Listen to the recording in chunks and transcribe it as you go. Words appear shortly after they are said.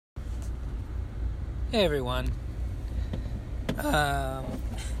Hey everyone. I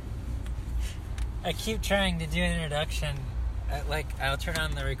keep trying to do an introduction. I'll turn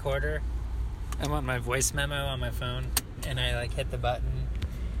on the recorder. I want my voice memo on my phone, and I hit the button,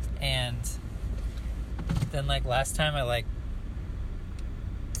 and then last time I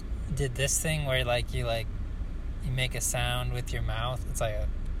did this thing where you make a sound with your mouth. It's I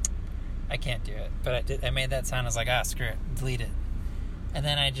can't do it, but I made that sound. I was like, screw it, delete it. And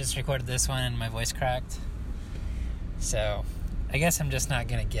then I just recorded this one and my voice cracked. So I guess I'm just not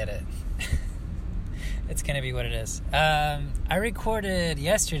going to get it. It's going to be what it is. I recorded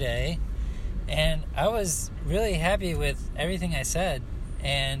yesterday and I was really happy with everything I said.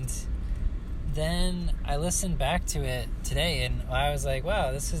 And then I listened back to it today and I was like,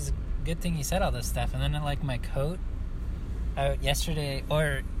 wow, this is a good thing you said all this stuff. And then my coat yesterday,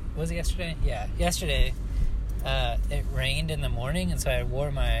 or was it yesterday? Yeah, yesterday. It rained in the morning, and so I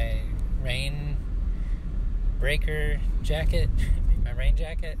wore my rain breaker jacket, my rain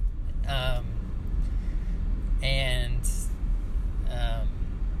jacket, and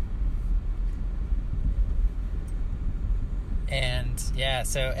yeah.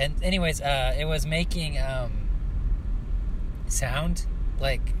 So anyways, it was making sound,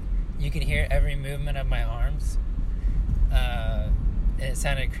 you could hear every movement of my arms. It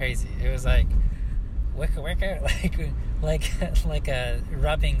sounded crazy. It was wicka wicka, like a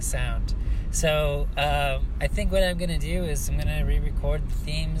rubbing sound. So I think what I'm gonna do is I'm gonna re-record the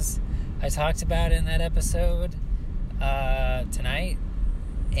themes I talked about in that episode tonight,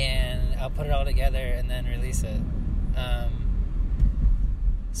 and I'll put it all together and then release it.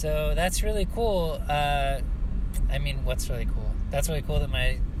 So that's really cool. What's really cool? That's really cool that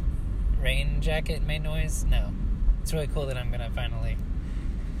my rain jacket made noise. No, it's really cool that I'm gonna finally.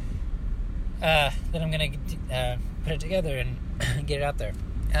 That I'm going to put it together and get it out there.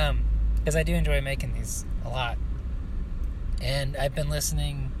 Because I do enjoy making these a lot. And I've been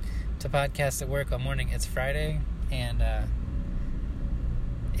listening to podcasts at work all morning. It's Friday, and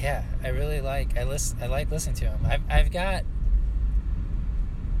yeah, I really like listening to them.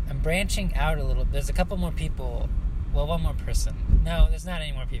 I'm branching out a little. There's a couple more people. Well, one more person. No, there's not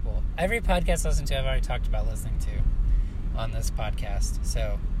any more people. Every podcast I listen to, I've already talked about listening to on this podcast.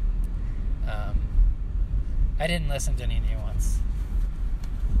 So I didn't listen to any new ones,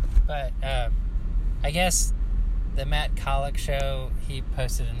 but I guess the Matt Collick show, he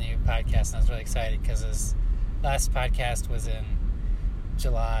posted a new podcast, and I was really excited because his last podcast was in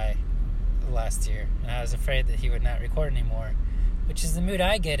July last year, and I was afraid that he would not record anymore, which is the mood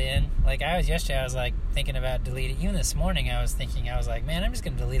I get in. Yesterday I was thinking about deleting. Even this morning I was like, man, I'm just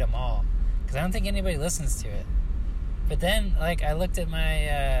going to delete them all because I don't think anybody listens to it. But then I looked at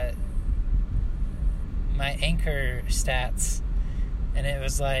my my Anchor stats, and it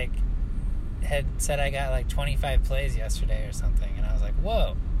was had said I got 25 plays yesterday or something, and I was like,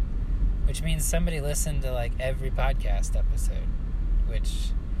 whoa, which means somebody listened to every podcast episode,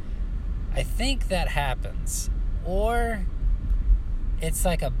 which I think that happens, or it's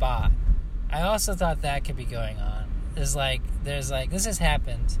a bot. I also thought that could be going on. This has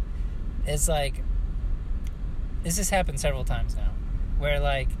happened. This has happened several times now, where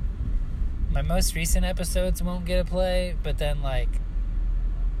my most recent episodes won't get a play, but then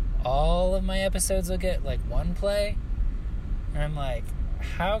all of my episodes will get one play, and I'm like,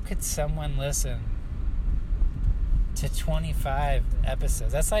 how could someone listen to 25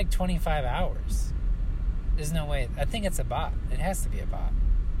 episodes? That's 25 hours. There's no way. I think it's a bot. It has to be a bot.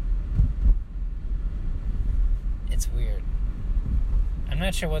 It's weird. I'm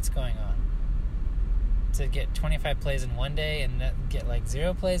not sure what's going on. To get 25 plays in one day and get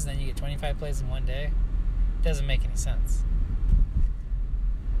 0 plays, and then you get 25 plays in one day, it doesn't make any sense.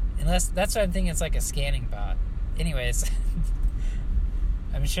 Unless that's what I'm thinking. It's a scanning bot. Anyways,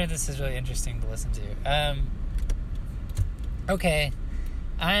 I'm sure this is really interesting to listen to. Okay,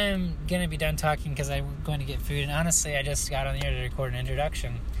 I'm gonna be done talking because I'm going to get food. And honestly, I just got on the air to record an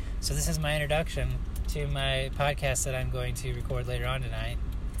introduction. So this is my introduction to my podcast that I'm going to record later on tonight.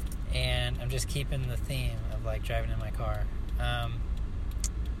 And I'm just keeping the theme of driving in my car.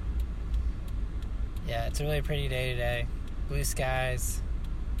 Yeah, it's a really pretty day today. Blue skies.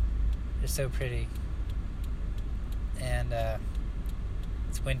 They're so pretty. And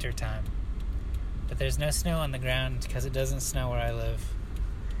it's winter time. But there's no snow on the ground because it doesn't snow where I live.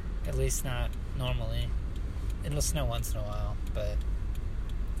 At least not normally. It'll snow once in a while, but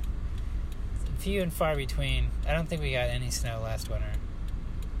it's few and far between. I don't think we got any snow last winter.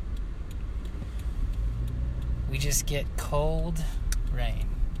 We just get cold rain.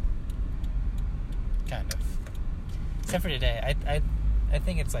 Kind of. Except for today. I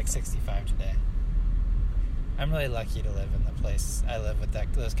think it's 65 today. I'm really lucky to live in the place I live with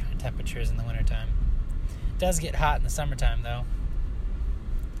those kind of temperatures in the wintertime. It does get hot in the summertime, though.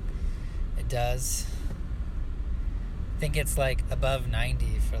 It does. I think it's like above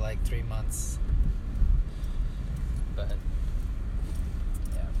 90 for like 3 months. But,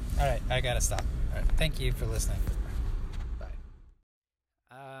 yeah. Alright, I gotta stop. Alright, thank you for listening. Bye.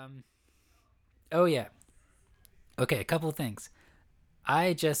 Oh, yeah. Okay, a couple things.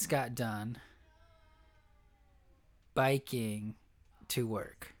 I just got done biking to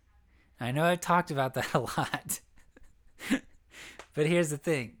work. I know I've talked about that a lot. But here's the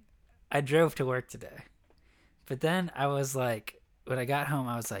thing. I drove to work today. But then I was like, when I got home,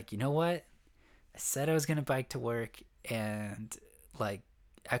 I was like, you know what? I said I was going to bike to work, and like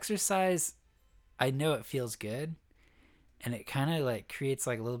exercise, I know it feels good, and it kind of like creates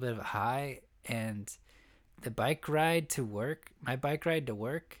like a little bit of a high. And the bike ride to work, my bike ride to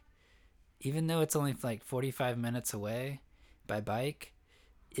work, even though it's only like 45 minutes away by bike,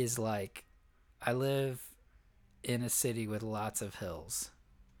 is like, I live in a city with lots of hills,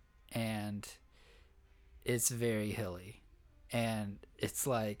 and it's very hilly, and it's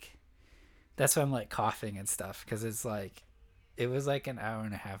like, that's why I'm like coughing and stuff, because it's like, it was like an hour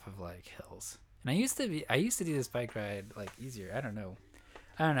and a half of like hills. And I used to do this bike ride like easier. I don't know.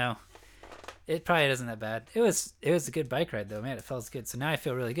 It probably isn't that bad. It was a good bike ride though, man. It felt good. So now I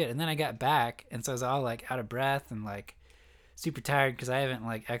feel really good. And then I got back, and so I was all like out of breath and like super tired, because I haven't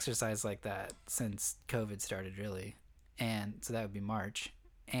like exercised like that since COVID started, really. And so that would be March.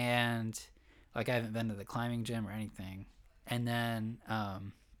 And like I haven't been to the climbing gym or anything. And then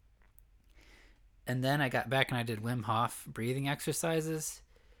I got back and I did Wim Hof breathing exercises.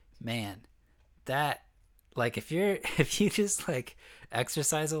 Man, that, like, if you just like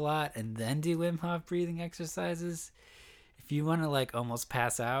exercise a lot and then do Wim Hof breathing exercises, if you want to like almost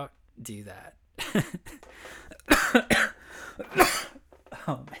pass out, do that.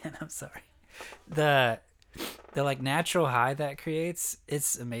 Oh man, I'm sorry. The like natural high that creates,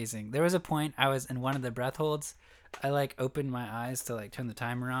 it's amazing. There was a point I was in one of the breath holds. I like opened my eyes to like turn the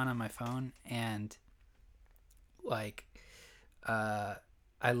timer on my phone, and like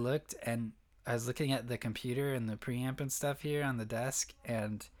I looked, and I was looking at the computer and the preamp and stuff here on the desk,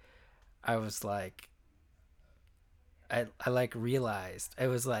 and I was like, I like realized it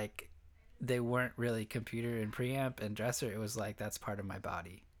was like they weren't really computer and preamp and dresser. It was like, that's part of my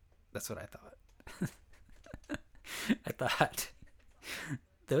body. That's what I thought. I thought,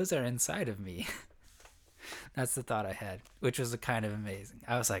 those are inside of me. That's the thought I had, which was kind of amazing.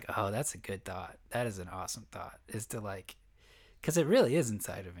 I was like, oh, that's a good thought. That is an awesome thought, is to like, because it really is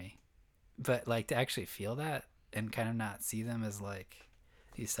inside of me. But like to actually feel that and kind of not see them as like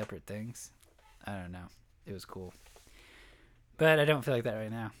these separate things. I don't know. It was cool. But I don't feel like that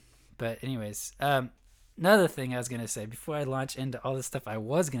right now. But anyways, another thing I was going to say before I launch into all the stuff I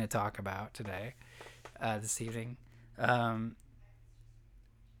was going to talk about today, this evening, I'm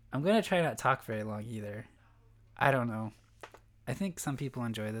going to try not to talk very long either. I don't know. I think some people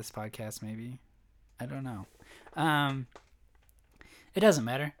enjoy this podcast, maybe. I don't know. It doesn't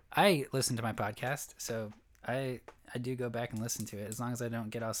matter. I listen to my podcast, so I do go back and listen to it. As long as I don't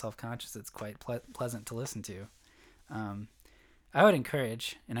get all self-conscious, it's quite pleasant to listen to. I would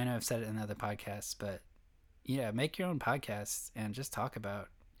encourage, and I know I've said it in other podcasts, but yeah, make your own podcasts and just talk about.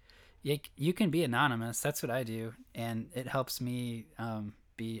 You can be anonymous. That's what I do, and it helps me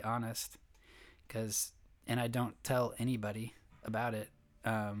be honest, and I don't tell anybody about it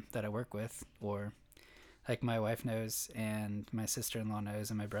that I work with, or like my wife knows, and my sister-in-law knows,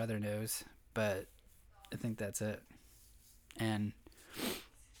 and my brother knows, but I think that's it. And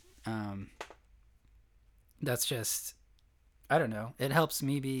that's just, I don't know. It helps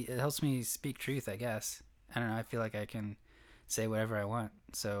me speak truth, I guess. I don't know. I feel like I can say whatever I want,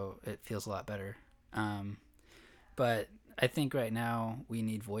 so it feels a lot better. But I think right now we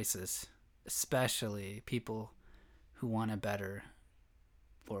need voices, especially people who want a better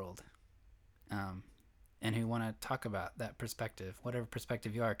world, and who want to talk about that perspective, whatever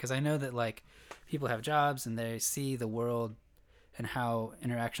perspective you are. Because I know that like people have jobs and they see the world and how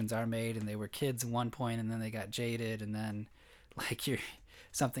interactions are made, and they were kids at one point and then they got jaded, and then like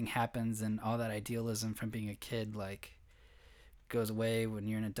something happens and all that idealism from being a kid like goes away when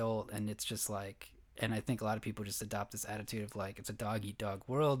you're an adult, and it's just like, and I think a lot of people just adopt this attitude of like, it's a dog eat dog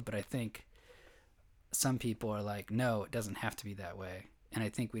world. But I think some people are like, no, it doesn't have to be that way. And I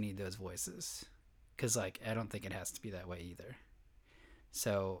think we need those voices, because like I don't think it has to be that way either.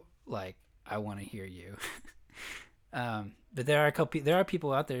 So like I want to hear you. But there are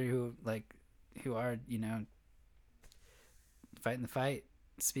people out there who are, fighting the fight,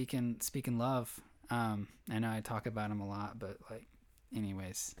 speaking love, I know I talk about him a lot, but like,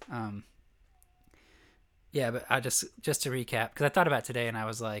 anyways, yeah. But I just to recap, because I thought about today, and I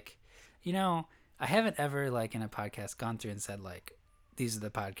was like, you know, I haven't ever like in a podcast gone through and said like, these are the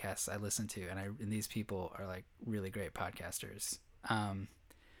podcasts I listen to, and these people are like really great podcasters. Um,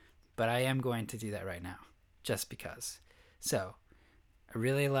 but I am going to do that right now, just because. So I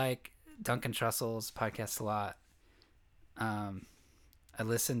really like Duncan Trussell's podcast a lot. Um, I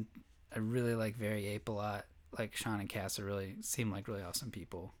listen. I really like Very Ape a lot. Like Sean and Cass are really seem like really awesome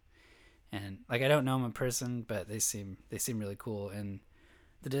people, and like I don't know them in person, but they seem really cool. And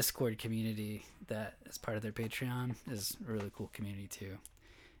the Discord community that is part of their Patreon is a really cool community too.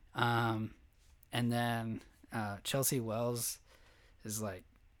 Um, and then Chelsea Wells is like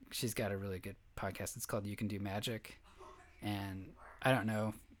she's got a really good podcast. It's called You Can Do Magic, and I don't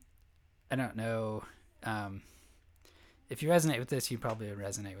know, I don't know. Um, if you resonate with this, you probably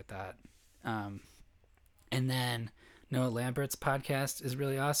resonate with that. Um, and then Noah Lambert's podcast is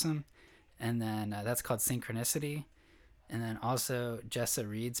really awesome, and then that's called Synchronicity. And then also Jessa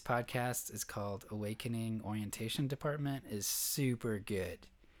Reed's podcast is called Awakening Orientation Department is super good.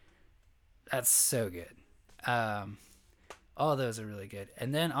 That's so good. Um, all of those are really good.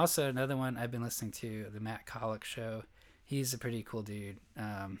 And then also another one I've been listening to, the Matt Kollock Show. He's a pretty cool dude,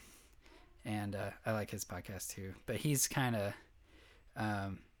 and I like his podcast too. But he's kind of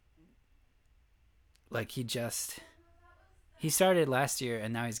um, like he started last year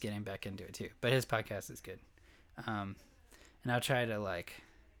and now he's getting back into it too. But his podcast is good. Um, and I'll try to like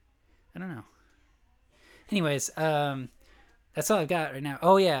I don't know. Anyways, that's all I've got right now.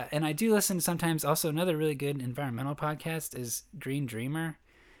 Oh yeah, and I do listen sometimes. Also, another really good environmental podcast is Green Dreamer.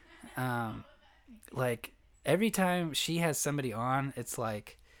 Um, like every time she has somebody on, it's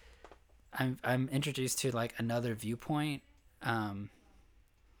like I'm introduced to like another viewpoint um,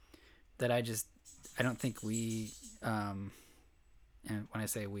 that I don't think we and when I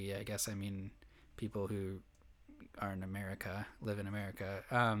say we, I guess I mean people who are in America, live in America.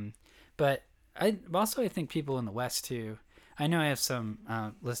 But I think people in the West too. I know I have some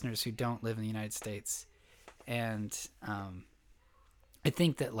listeners who don't live in the United States, and I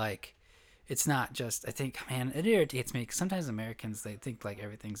think that like it's not just. I think man, it irritates me. 'Cause sometimes Americans they think like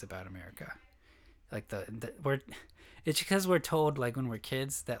everything's about America. Like it's because we're told like when we're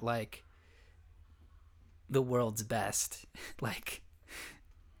kids that like the world's best like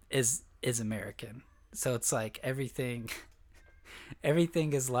is American. So it's like everything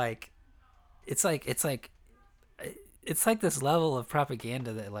is like it's like this level of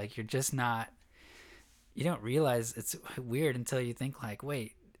propaganda that like you're just not you don't realize it's weird until you think like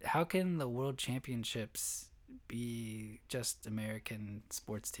wait how can the world championships be just American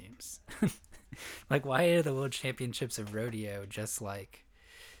sports teams. Like why are the world championships of rodeo just like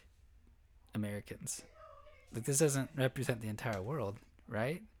Americans? Like this doesn't represent the entire world,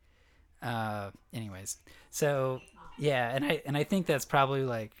 right? Anyways, so yeah, and I think that's probably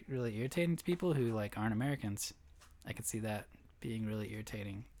like really irritating to people who like aren't Americans. I could see that being really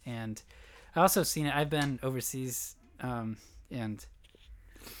irritating. And I also seen it. I've been overseas, and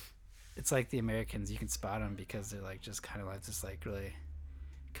it's like the Americans. You can spot them because they're like just kind of like this like really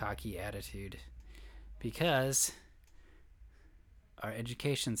cocky attitude. Because our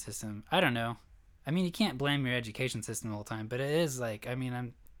education system, I don't know. I mean, you can't blame your education system the whole time, but it is like I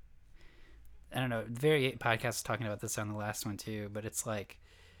mean, I don't know. Very podcast was talking about this on the last one too, but it's like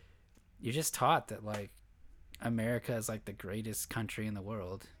you're just taught that like America is like the greatest country in the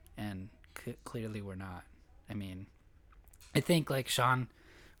world, and clearly we're not. I mean, I think like Sean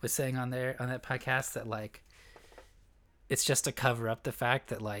was saying on that podcast that like it's just to cover up the fact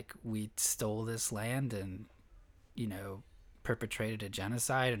that like we stole this land and you know perpetrated a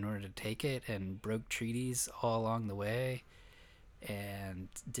genocide in order to take it and broke treaties all along the way and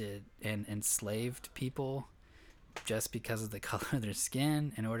enslaved people just because of the color of their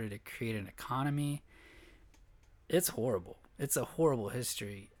skin in order to create an economy. It's horrible. It's a horrible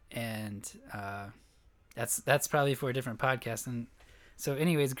history, and that's probably for a different podcast. And so,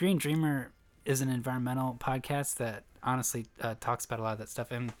 anyways, Green Dreamer is an environmental podcast that honestly talks about a lot of that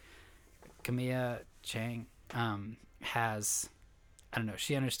stuff. And Camilla Chang has, I don't know,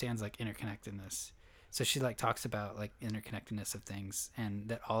 she understands like interconnectedness. So she like talks about like interconnectedness of things and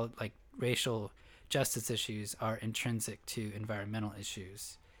that all like racial justice issues are intrinsic to environmental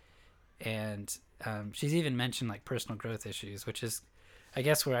issues. And she's even mentioned like personal growth issues, which is, I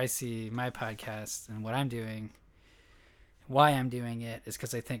guess, where I see my podcast and what I'm doing. Why I'm doing it is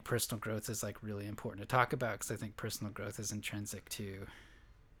because I think personal growth is like really important to talk about because I think personal growth is intrinsic to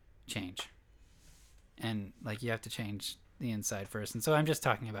change. And like you have to change the inside first. And so I'm just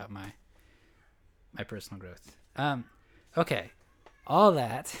talking about my personal growth. Okay, all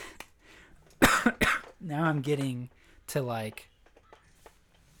that. Now I'm getting to like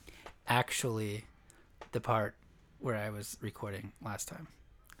actually the part where I was recording last time.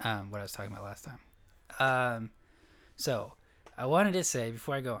 What I was talking about last time. So I wanted to say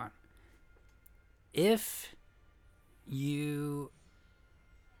before I go on, if you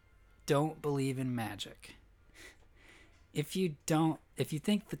don't believe in magic, if you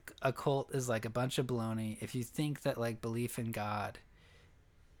think the occult is like a bunch of baloney, if you think that like belief in God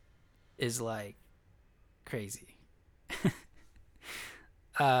is like crazy,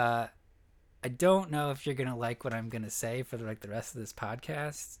 I don't know if you're gonna like what I'm gonna say for the rest of this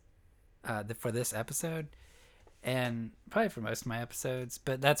podcast, for this episode, and probably for most of my episodes.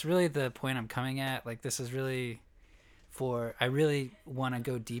 But that's really the point I'm coming at. Like, this is really I really want to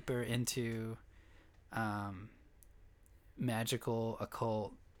go deeper into magical,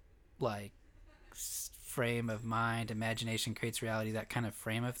 occult, like frame of mind, imagination creates reality, that kind of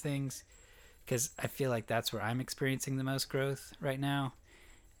frame of things, because I feel like that's where I'm experiencing the most growth right now,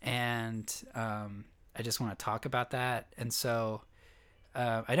 and I just want to talk about that. And so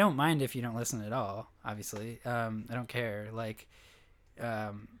I don't mind if you don't listen at all, obviously. I don't care. Like,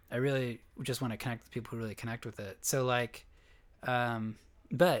 I really just want to connect with people who really connect with it. So like,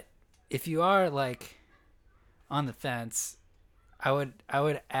 but if you are like on the fence, I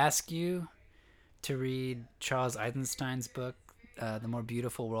would ask you to read Charles Eisenstein's book, The More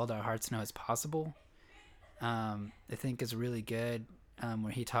Beautiful World Our Hearts Know Is Possible. I think is really good,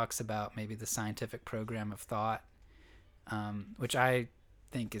 where he talks about maybe the scientific program of thought, which I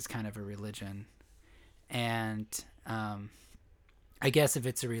think is kind of a religion. And I guess if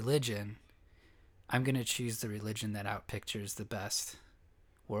it's a religion, I'm going to choose the religion that outpictures the best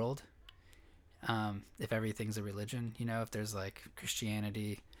world. If everything's a religion, if there's like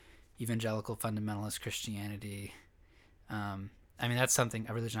Christianity, evangelical fundamentalist Christianity, I mean, that's a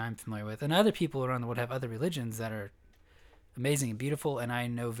religion I'm familiar with. And other people around the world have other religions that are amazing and beautiful, and I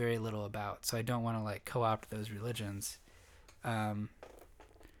know very little about. So I don't want to like co-opt those religions. I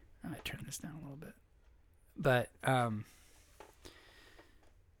might turn this down a little bit. But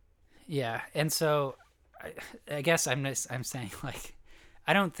yeah, and so I guess I'm saying like,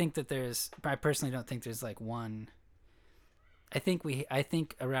 I personally don't think there's like one. I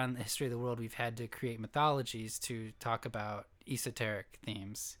think around the history of the world we've had to create mythologies to talk about esoteric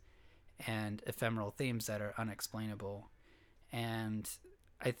themes and ephemeral themes that are unexplainable. And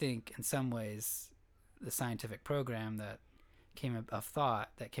I think in some ways the scientific program that came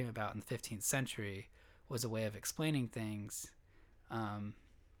about in the 15th century was a way of explaining things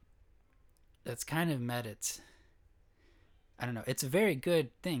that's kind of met its, I don't know, it's a very good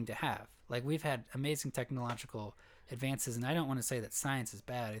thing to have. Like, we've had amazing technological advances, and I don't want to say that science is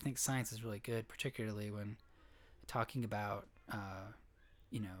bad. I think science is really good, particularly when talking about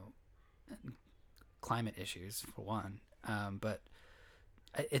climate issues, for one. But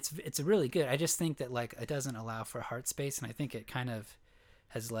it's a really good. I just think that like it doesn't allow for heart space, and I think it kind of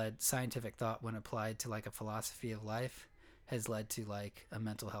has led scientific thought, when applied to like a philosophy of life, has led to like a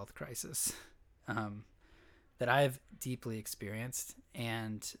mental health crisis that I've deeply experienced.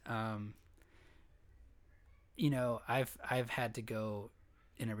 And I've had to go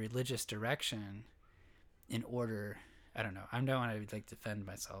in a religious direction in order, I don't know, I don't want to like defend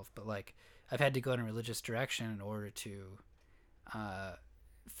myself, but like I've had to go in a religious direction in order to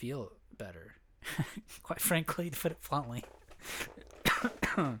feel better. Quite frankly, to put it bluntly.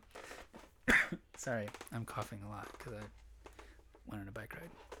 Sorry, I'm coughing a lot because I went on a bike ride.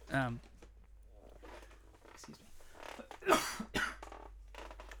 Excuse me.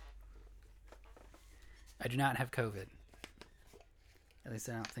 I do not have COVID. At least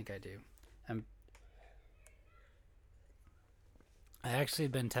I don't think I do. I actually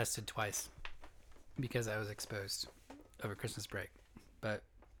have been tested twice because I was exposed over Christmas break, but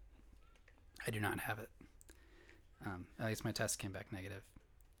I do not have it. At least my test came back negative.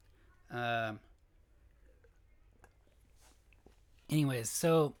 Anyways,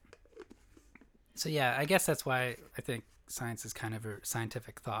 so yeah, I guess that's why I think science is kind of a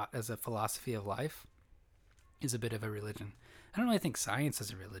scientific thought as a philosophy of life is a bit of a religion. I don't really think science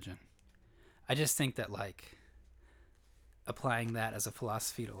is a religion. I just think that like applying that as a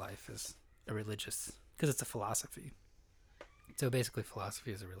philosophy to life is a religious, because it's a philosophy. So basically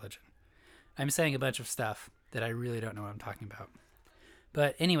philosophy is a religion. I'm saying a bunch of stuff that I really don't know what I'm talking about.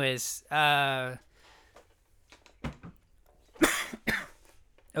 But anyways,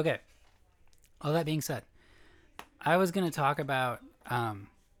 okay. All that being said, I was going to talk about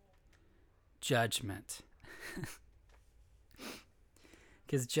judgment.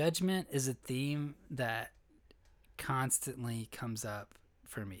 Because judgment is a theme that constantly comes up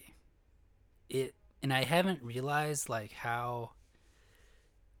for me. And I haven't realized like how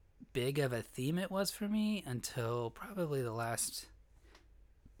big of a theme it was for me until probably the last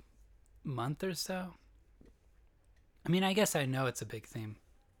month or so. I mean, I guess I know it's a big theme.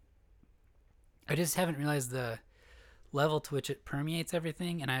 I just haven't realized the level to which it permeates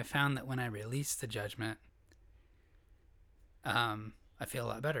everything, and I found that when I release the judgment, I feel a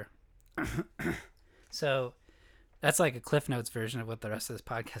lot better. So that's like a Cliff Notes version of what the rest of this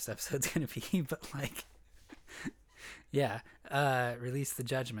podcast episode's going to be. But like, yeah, release the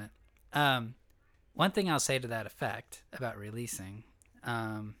judgment. One thing I'll say to that effect about releasing,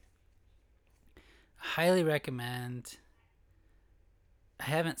 highly recommend. I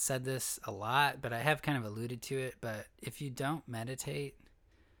haven't said this a lot, but I have kind of alluded to it. But if you don't meditate,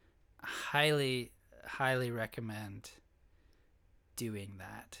 highly, highly recommend doing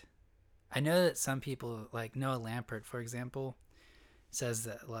that. I know that some people, like Noah Lampert, for example, says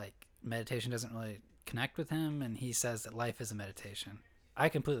that like meditation doesn't really connect with him, and he says that life is a meditation. I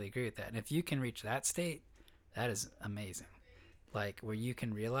completely agree with that. And if you can reach that state, that is amazing. Like where you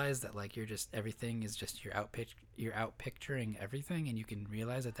can realize that like you're just everything is just you're out picturing everything, and you can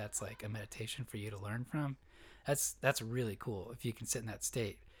realize that that's like a meditation for you to learn from. That's really cool if you can sit in that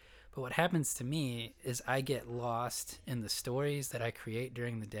state. But what happens to me is I get lost in the stories that I create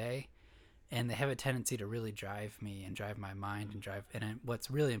during the day, and they have a tendency to really drive me and drive my mind and what's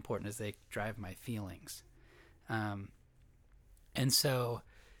really important is they drive my feelings. And so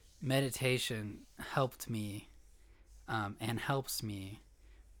meditation helped me and helps me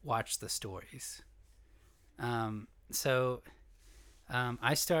watch the stories. I'm just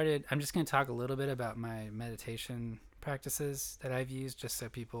going to talk a little bit about my meditation practices that I've used just so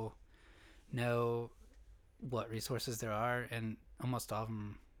people know what resources there are, and almost all of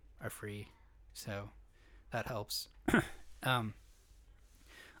them are free. So that helps.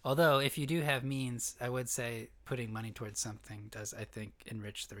 Although if you do have means, I would say putting money towards something does, I think,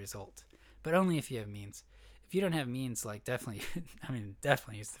 enrich the result, but only if you have means. If you don't have means, like definitely,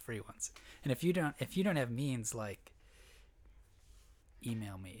 definitely use the free ones. And if you don't have means, like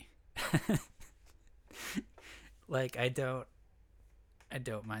email me. Like I don't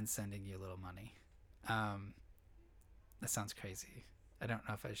mind sending you a little money. That sounds crazy. I don't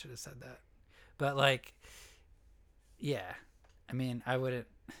know if I should have said that. But like, yeah, I wouldn't.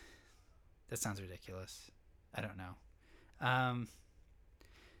 That sounds ridiculous. I don't know.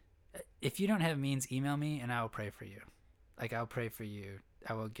 If you don't have means, email me and I will pray for you. Like I'll pray for you.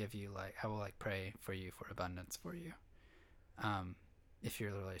 I will pray for you for abundance for you. If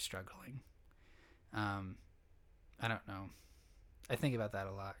you're really struggling. I don't know. I think about that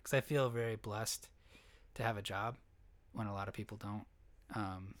a lot because I feel very blessed to have a job when a lot of people don't.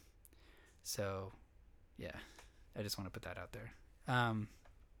 So, yeah, I just want to put that out there. And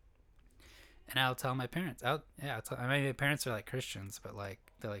I'll tell my parents. My parents are like Christians, but like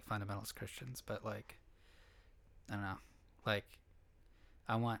they're like fundamentalist Christians. But like, I don't know. Like,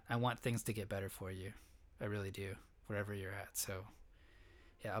 I want things to get better for you. I really do, wherever you're at. So,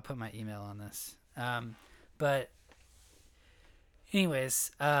 yeah, I'll put my email on this. But,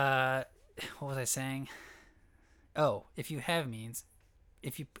 anyways, what was I saying? Oh, if you have means,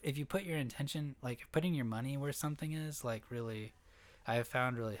 if you put your intention, like putting your money where something is, like really, I have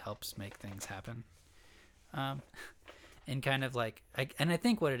found really helps make things happen. And kind of like, I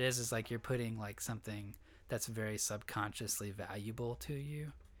think what it is like you're putting like something that's very subconsciously valuable to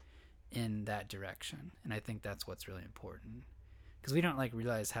you in that direction. And I think that's what's really important. Because we don't like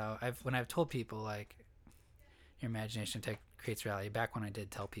realize how when I've told people like your imagination creates reality, back when I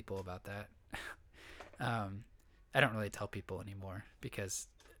did tell people about that, I don't really tell people anymore because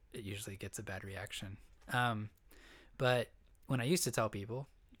it usually gets a bad reaction. But when I used to tell people,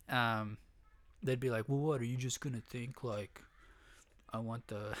 they'd be like, well, what, are you just going to think like, I want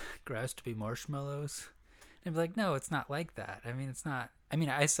the grass to be marshmallows? And I'd be like, no, it's not like that. It's not.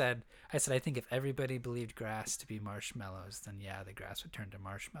 I said, I think if everybody believed grass to be marshmallows, then yeah, the grass would turn to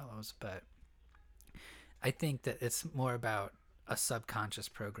marshmallows. But I think that it's more about a subconscious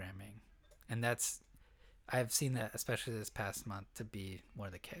programming. And I've seen that, especially this past month, to be more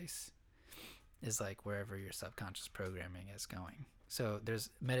the case, is like wherever your subconscious programming is going. So there's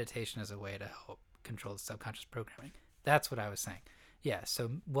meditation as a way to help control the subconscious programming. That's what I was saying. Yeah,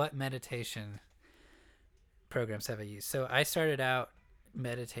 so what meditation programs have I used? So I started out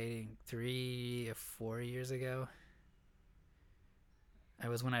meditating 3 or 4 years ago. It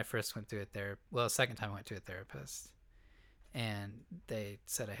was when I first went through a second time I went to a therapist. And they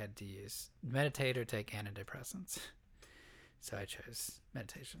said I had to meditate or take antidepressants. So I chose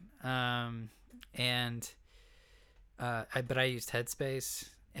meditation. And but I used Headspace,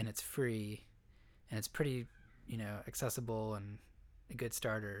 and it's free, and it's pretty, accessible and a good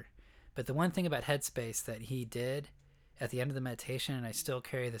starter. But the one thing about Headspace that he did at the end of the meditation, and I still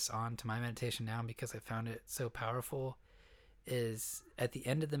carry this on to my meditation now because I found it so powerful, is at the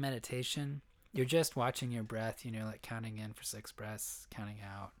end of the meditation, you're just watching your breath, like counting in for 6 breaths, counting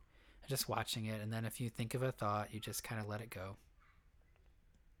out, just watching it. And then if you think of a thought, you just kind of let it go.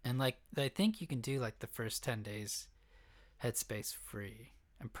 And like, I think you can do like the first 10 days Headspace free.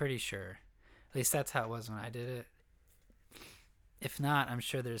 I'm pretty sure. At least that's how it was when I did it. If not, I'm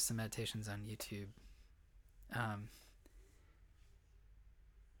sure there's some meditations on YouTube.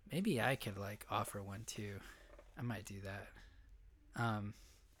 Maybe I could like offer one too. I might do that.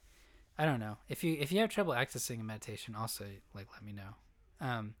 I don't know. If you have trouble accessing a meditation, also like let me know.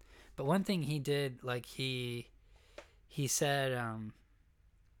 But one thing he did, like he said,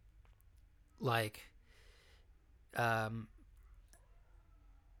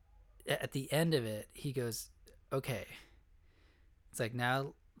 at the end of it, he goes, okay. It's like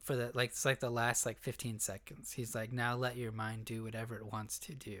now for the like it's like the last like 15 seconds. He's like, now let your mind do whatever it wants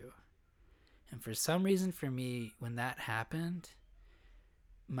to do. And for some reason, for me, when that happened,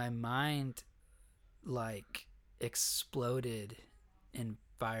 my mind like exploded in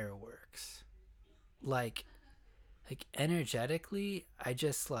fireworks. Like energetically, I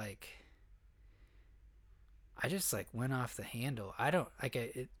just went off the handle. I don't like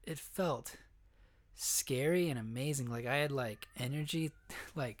it felt scary and amazing. Like I had like energy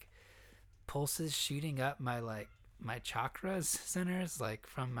like pulses shooting up my chakras centers, like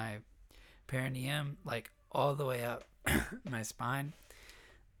from my perineum, like all the way up my spine.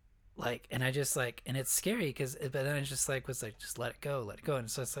 Like, and I just like, and it's scary because, but then it just like was like, just let it go. And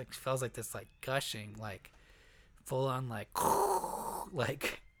so it's like, feels like this like gushing, like full on like,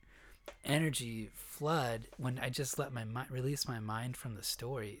 like energy flood when I just let my mind release my mind from the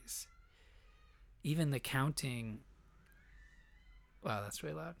stories. Even the counting. Wow, that's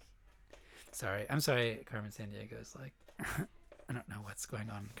really loud. Sorry. I'm sorry, Carmen Sandiego is like, I don't know what's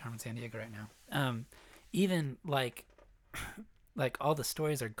going on in Carmen Sandiego right now. Even like all the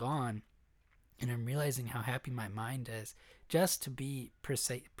stories are gone, and I'm realizing how happy my mind is just to be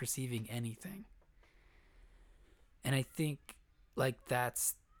perceiving anything. And I think like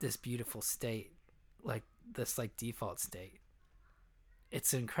that's this beautiful state, like this like default state.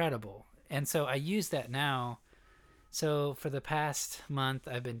 It's incredible. And so I use that now. So for the past month,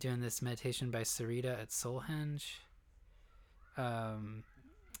 I've been doing this meditation by Sarita at Soulhenge.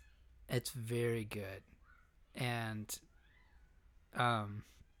 It's very good. And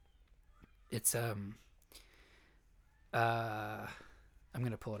it's I'm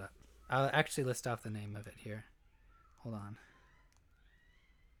gonna pull it up. I'll actually list off the name of it here. Hold on.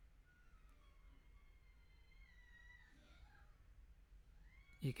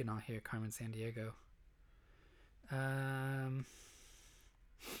 You can all hear Carmen Sandiego.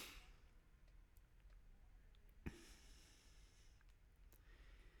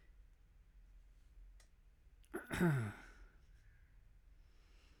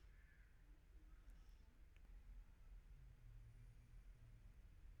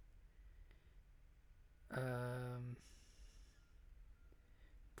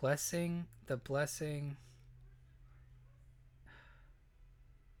 The blessing.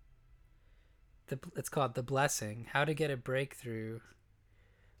 It's called The Blessing, How to Get a Breakthrough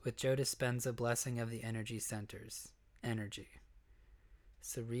with Joe Dispenza, Blessing of the Energy Centers. Energy.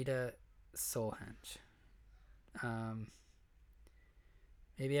 Sarita Soulhenge.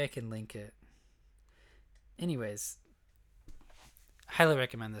 Maybe I can link it. Anyways, highly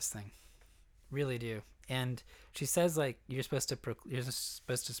recommend this thing. Really do. And she says like you're supposed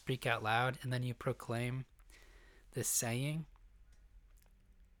to speak out loud, and then you proclaim this saying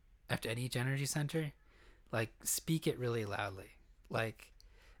after each energy center. Like speak it really loudly. Like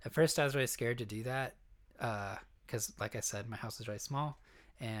at first I was really scared to do that because like I said, my house is really small,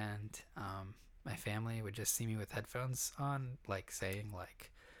 and my family would just see me with headphones on, like saying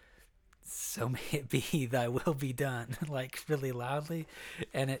like, so may it be, thy will be done, like really loudly,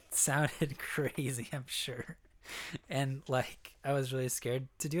 and it sounded crazy, I'm sure. And like I was really scared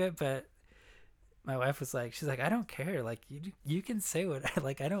to do it, but my wife was like, she's like, I don't care, like you can say what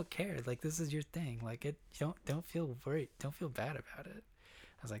like I don't care, like this is your thing, like it, don't feel worried, don't feel bad about it.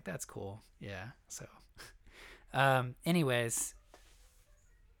 I was like, that's cool. Yeah. So anyways,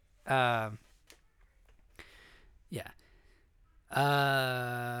 yeah.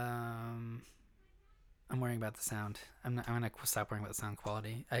 I'm worrying about the sound. I'm gonna stop worrying about the sound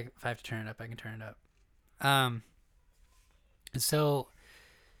quality. If I have to turn it up, I can turn it up. So,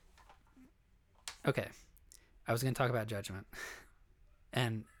 okay, I was going to talk about judgment.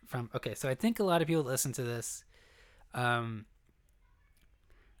 And so I think a lot of people listen to this, um,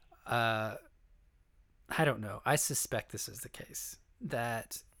 uh, I don't know. I suspect this is the case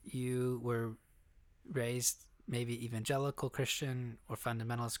that you were raised maybe evangelical Christian or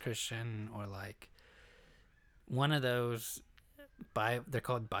fundamentalist Christian or like one of those they're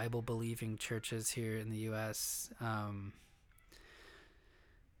called Bible believing churches here in the U.S.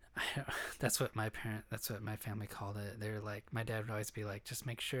 That's what my family called it. They're like, my dad would always be like, just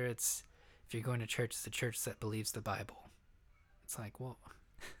make sure it's, if you're going to church, it's a church that believes the Bible. It's like, well,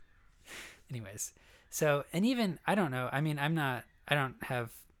 anyways. So, and even, I don't know. I mean, I don't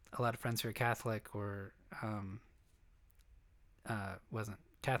have a lot of friends who are Catholic or wasn't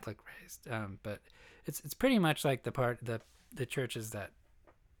Catholic raised. But it's pretty much like the churches that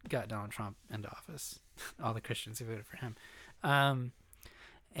got Donald Trump into office, all the Christians who voted for him.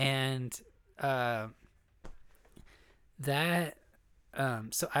 And that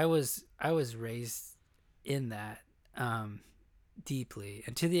so I was raised in that deeply,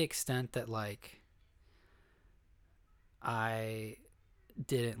 and to the extent that like I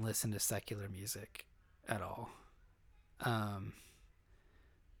didn't listen to secular music at all,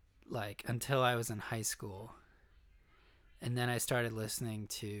 like until I was in high school, and then I started listening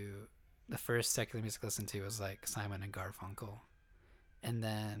to the first secular music I listened to was like Simon and Garfunkel, and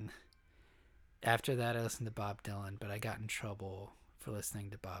then after that I listened to Bob Dylan, but I got in trouble for listening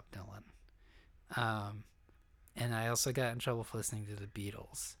to Bob Dylan. And I also got in trouble for listening to the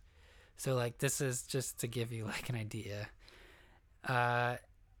Beatles. So like this is just to give you like an idea.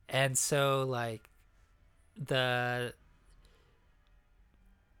 And so like the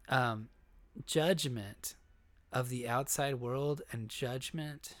judgment of the outside world and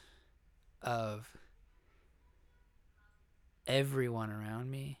judgment of everyone around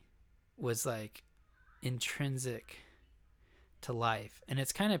me was like intrinsic to life. And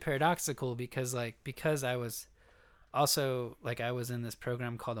it's kind of paradoxical because I was also like I was in this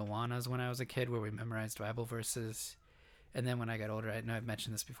program called Awanas when I was a kid where we memorized Bible verses. And then when I got older, I know I've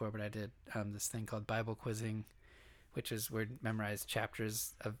mentioned this before, but I did this thing called Bible quizzing, which is where we memorized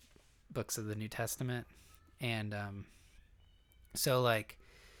chapters of books of the New Testament. And so like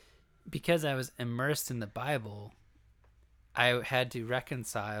because I was immersed in the Bible, I had to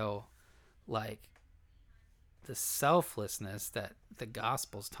reconcile like the selflessness that the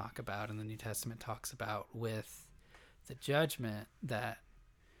Gospels talk about and the New Testament talks about with the judgment that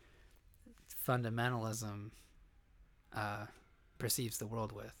fundamentalism perceives the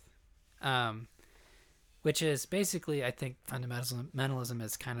world with. Which is basically, I think, fundamentalism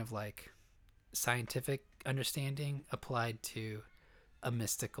is kind of like scientific understanding applied to a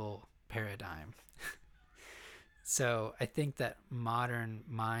mystical paradigm. So I think that modern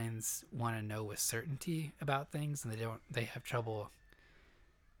minds want to know with certainty about things, and they have trouble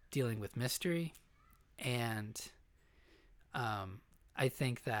dealing with mystery. And I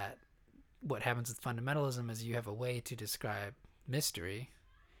think that what happens with fundamentalism is you have a way to describe mystery.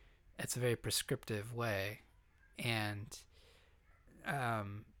 It's a very prescriptive way, and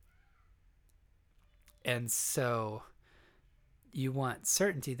so you want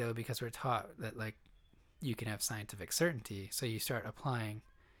certainty though, because we're taught that like you can have scientific certainty. So you start applying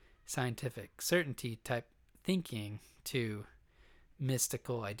scientific certainty type thinking to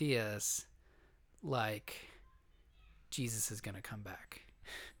mystical ideas like Jesus is going to come back,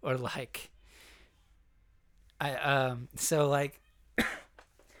 or like so like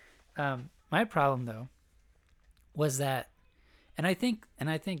my problem though was that, and I think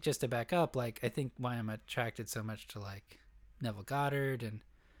just to back up, like I think why I'm attracted so much to like Neville Goddard and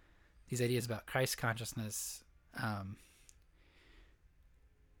these ideas about Christ consciousness,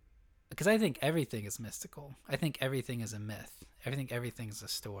 because I think everything is mystical. I think everything is a myth. I think everything's a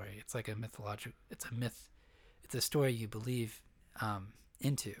story. It's like a mythological. It's a myth. It's a story you believe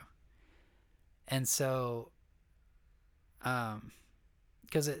into, and so,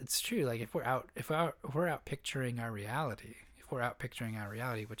 because it's true. Like if we're out picturing our reality,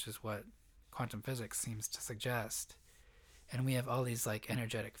 which is what quantum physics seems to suggest, and we have all these like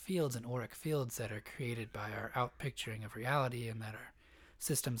energetic fields and auric fields that are created by our out picturing of reality, and that our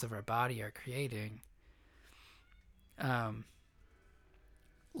systems of our body are creating.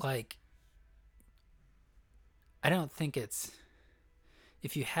 Like I don't think it's,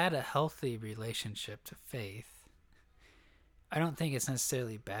 if you had a healthy relationship to faith, I don't think it's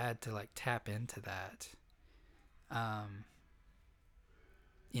necessarily bad to like tap into that.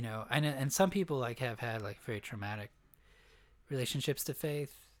 You know, and some people like have had like very traumatic relationships to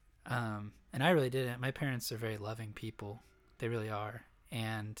faith. And I really didn't. My parents are very loving people. They really are.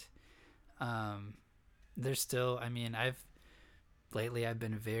 And um, they're still. I mean, I've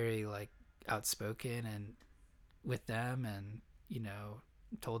been very like outspoken and with them, and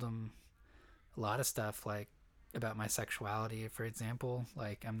told them a lot of stuff like about my sexuality, for example.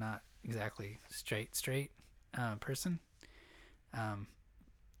 Like I'm not exactly straight person, um,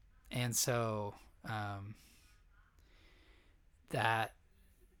 and so um, that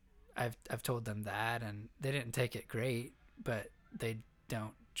I've told them that, and they didn't take it great, but they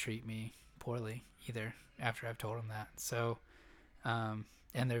don't treat me poorly either after I've told them that. So, and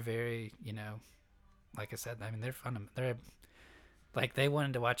they're very, like I said, I mean, they're fun. They're like they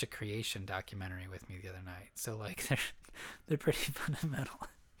wanted to watch a creation documentary with me the other night. So like they're pretty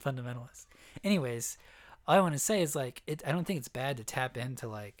fundamentalists. Anyways, all I want to say is like I don't think it's bad to tap into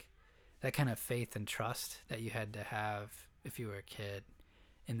like that kind of faith and trust that you had to have if you were a kid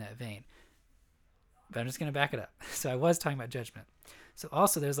in that vein. But I'm just going to back it up. So I was talking about judgment. So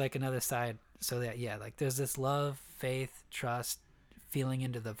also there's like another side. So that, yeah, like there's this love, faith, trust, feeling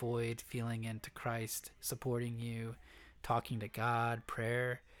into the void, feeling into Christ, supporting you, talking to God,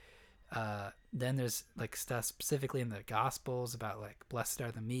 prayer. Then there's like stuff specifically in the Gospels about like, blessed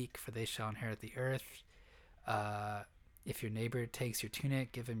are the meek, for they shall inherit the earth. If your neighbor takes your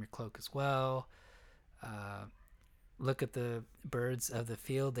tunic, give him your cloak as well. Look at the birds of the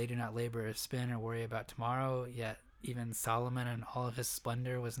field. They do not labor or spin or worry about tomorrow. Yet even Solomon in all of his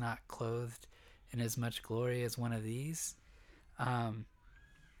splendor was not clothed in as much glory as one of these.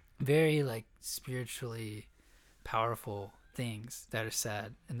 Very like spiritually powerful things that are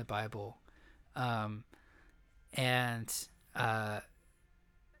said in the Bible. And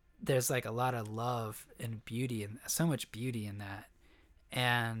there's like a lot of love and beauty, and so much beauty in that.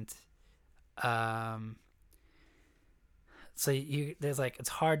 And so there's like, it's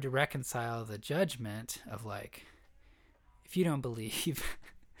hard to reconcile the judgment of like, if you don't believe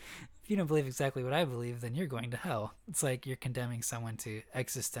exactly what I believe, then you're going to hell. It's like you're condemning someone to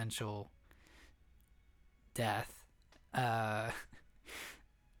existential death. And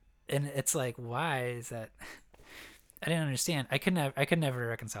it's like, why is that? I didn't understand. I could never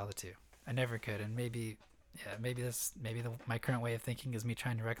reconcile the two. I never could. And maybe my current way of thinking is me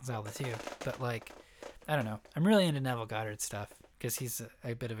trying to reconcile the two. But like, I don't know. I'm really into Neville Goddard stuff because he's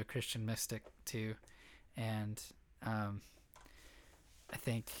a bit of a Christian mystic too. And I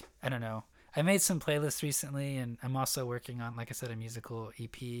think, I don't know. I made some playlists recently, and I'm also working on, like I said, a musical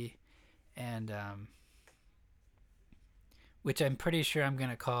EP, and which I'm pretty sure I'm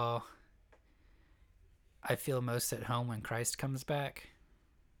gonna call "I Feel Most at Home When Christ Comes Back."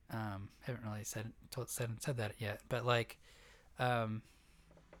 Haven't really said that yet, but like, I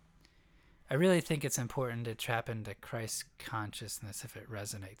really think it's important to tap into Christ consciousness if it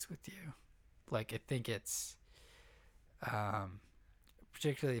resonates with you. Like, I think it's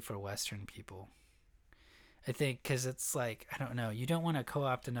particularly for Western people. I think because it's like, I don't know, you don't want to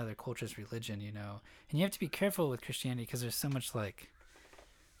co-opt another culture's religion, and you have to be careful with Christianity because there's so much like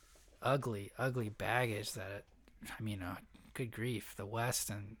ugly baggage that good grief, the West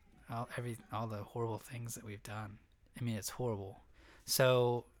and all the horrible things that we've done. I mean, it's horrible.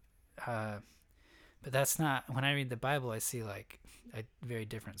 So, but that's not, when I read the Bible, I see like a very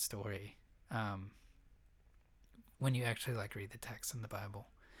different story. When you actually like read the text in the Bible.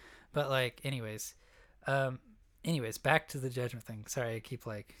 But like, anyways, back to the judgment thing. Sorry, I keep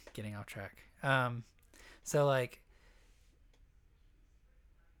like getting off track. So like,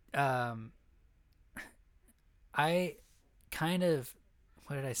 I kind of,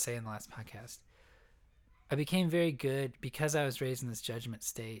 what did I say in the last podcast? I became very good because I was raised in this judgment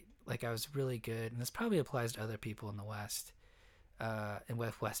state. Like, I was really good, and this probably applies to other people in the West, and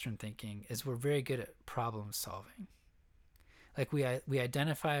with Western thinking, is we're very good at problem solving. Like, we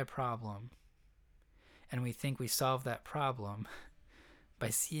identify a problem, and we think we solve that problem by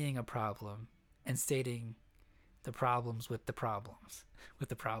seeing a problem and stating the problems with the problem.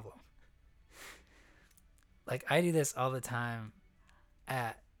 Like, I do this all the time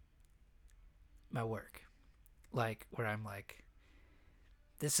at my work. Like, where I'm like,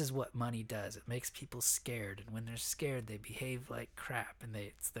 this is what money does. It makes people scared, and when they're scared, they behave like crap, and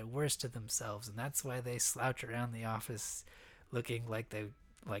it's the worst of themselves, and that's why they slouch around the office looking like they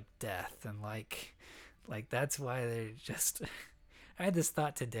like death, and like that's why they're just I had this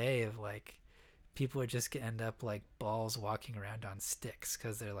thought today of like, people are just gonna end up like balls walking around on sticks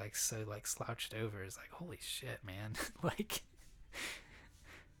because they're like so like slouched over. It's like, holy shit, man. Like,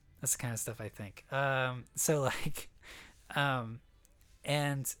 that's the kind of stuff I think. So like,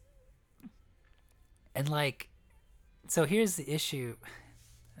 and like, so here's the issue.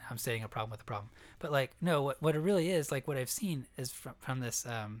 I'm saying a problem with a problem. But like, no, what it really is, like what I've seen is from this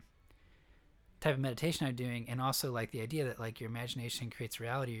type of meditation I'm doing, and also like the idea that like your imagination creates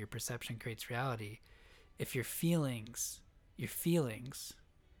reality, your perception creates reality. If your feelings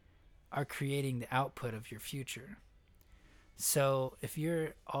are creating the output of your future. So if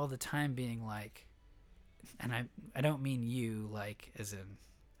you're all the time being like, and I don't mean you like as in I'm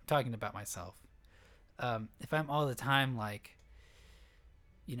talking about myself. If I'm all the time like,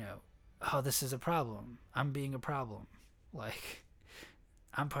 you know, oh, this is a problem. I'm being a problem. Like,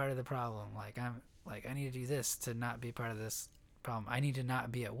 I'm part of the problem. Like, I need to do this to not be part of this problem. I need to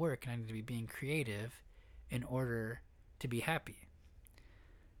not be at work, and I need to be being creative in order to be happy.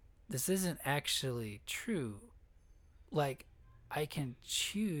 This isn't actually true. Like, I can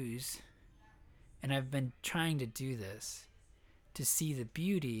choose, and I've been trying to do this, to see the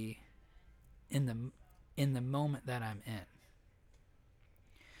beauty in the moment that I'm in.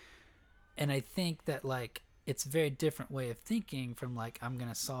 And I think that like it's a very different way of thinking from like I'm going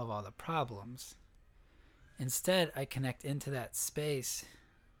to solve all the problems. Instead, I connect into that space,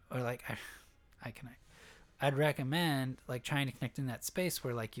 or like I connect. I'd recommend like trying to connect in that space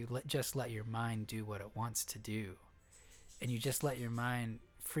where like you just let your mind do what it wants to do, and you just let your mind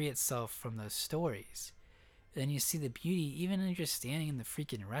free itself from those stories. Then you see the beauty even if you're standing in the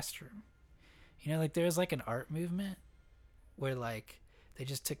freaking restroom. You know, like there's like an art movement where like they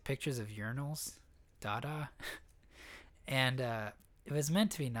just took pictures of urinals, Dada, and it was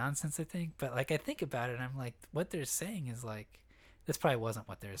meant to be nonsense, I think. But like I think about it, and I'm like, what they're saying is like, this probably wasn't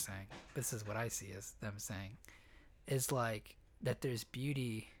what they're saying. This is what I see as them saying, is like that there's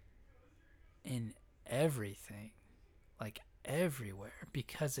beauty in everything, like everywhere,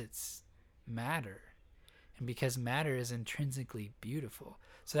 because it's matter, and because matter is intrinsically beautiful.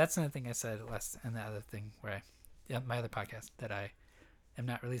 So that's another thing I said last, and the other thing where my other podcast that I am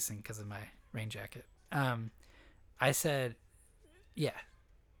not releasing because of my rain jacket. I said, yeah,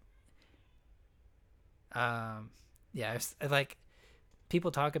 I like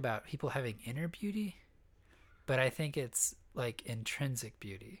people talk about people having inner beauty, but I think it's like intrinsic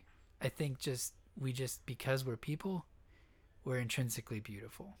beauty. I think we because we're people, we're intrinsically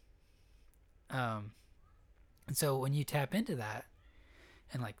beautiful. And so when you tap into that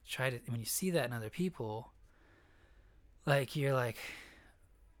and like when you see that in other people, like you're like,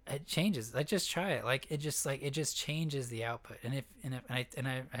 it changes. Like just try it. Like it just changes the output. And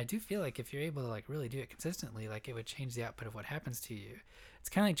I do feel like if you're able to like really do it consistently, like it would change the output of what happens to you. It's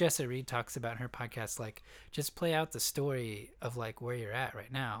kind of like Jessa Reed talks about in her podcast, like just play out the story of like where you're at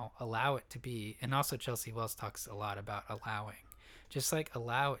right now, allow it to be. And also Chelsea Wells talks a lot about allowing, just like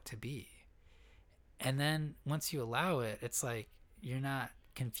allow it to be. And then once you allow it, it's like you're not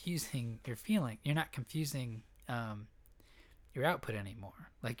confusing your feeling. You're not confusing your output anymore.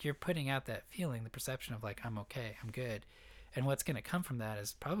 Like you're putting out that feeling, the perception of like, I'm okay, I'm good. And what's going to come from that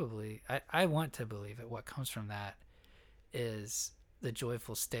is probably, I want to believe that what comes from that is the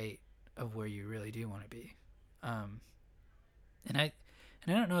joyful state of where you really do want to be. And I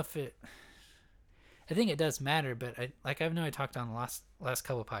don't know if I think it does matter, but I talked on the last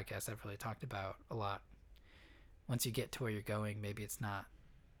couple of podcasts, I've really talked about a lot. Once you get to where you're going, maybe it's not,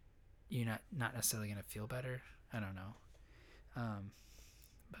 you're not necessarily going to feel better. I don't know.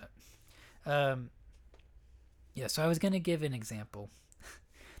 Yeah, so I was going to give an example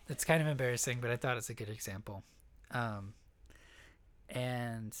that's kind of embarrassing, but I thought it's a good example.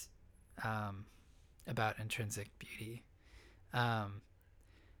 And about intrinsic beauty.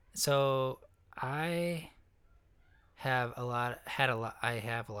 So I have a lot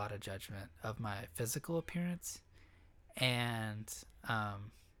of judgment of my physical appearance, and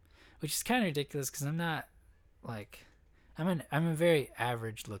which is kind of ridiculous because I'm not like I'm a very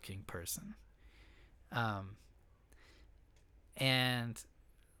average looking person, and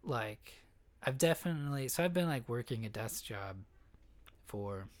like I've been like working a desk job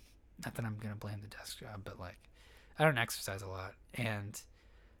for, not that I'm gonna blame the desk job, but like I don't exercise a lot, and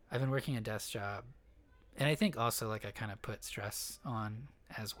I've been working a desk job, and I think also like I kind of put stress on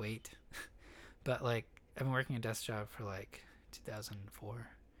as weight, but like I've been working a desk job for like 2004,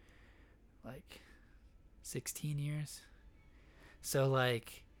 like 16 years. So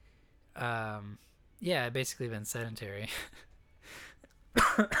like, yeah, I've basically been sedentary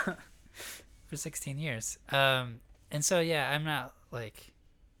for 16 years. And so yeah, I'm not like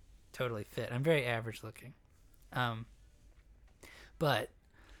totally fit. I'm very average looking. But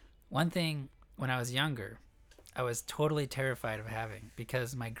one thing when I was younger, I was totally terrified of having,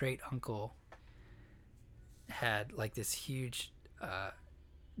 because my great uncle had like this huge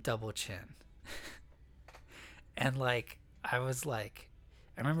double chin. And like I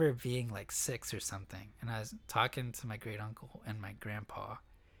remember being like 6 or something, and I was talking to my great uncle and my grandpa,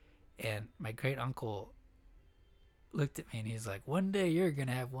 and my great uncle looked at me and he's like, "One day you're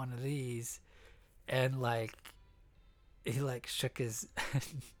gonna have one of these," and like he like shook his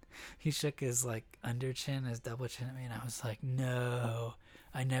he shook his like under chin, his double chin at me, and I was like, "No,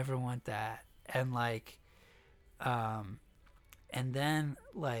 I never want that." And like, and then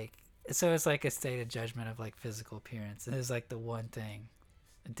like, so it's like a state of judgment of like physical appearance. It was like the one thing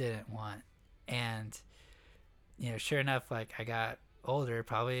I didn't want, and sure enough, like I got older,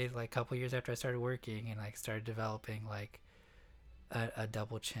 probably like a couple years after I started working, and like started developing like a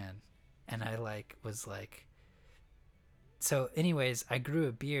double chin, and I like was like, so anyways, I grew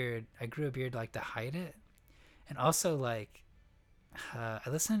a beard like to hide it, and also like I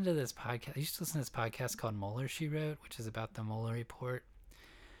listened to this podcast. I used to listen to this podcast called Mueller, She Wrote, which is about the Mueller report,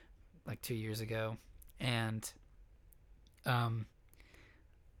 like 2 years ago, and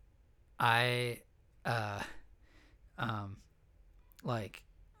I like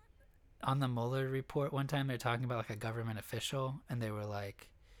on the Mueller report one time they're talking about like a government official, and they were like,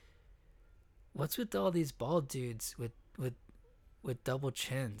 "What's with all these bald dudes with double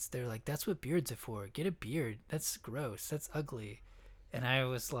chins?" They're like, "That's what beards are for. Get a beard. That's gross. That's ugly." And I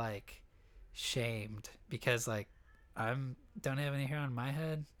was like shamed because like don't have any hair on my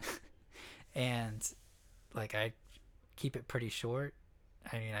head and like I keep it pretty short.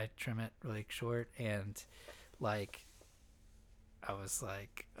 I mean, I trim it really short, and like I was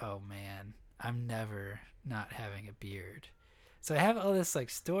like, "Oh man, I'm never not having a beard." So I have all this like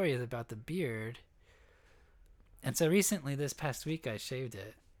stories about the beard. And so recently, this past week, I shaved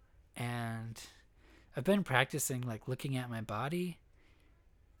it, and I've been practicing like looking at my body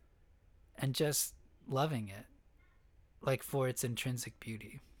and just loving it, like for its intrinsic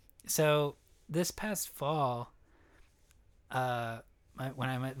beauty. So this past fall, when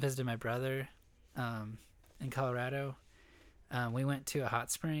I visited my brother in Colorado, we went to a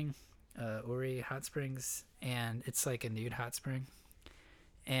hot spring, Uri Hot Springs, and it's like a nude hot spring,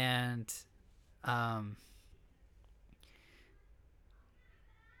 and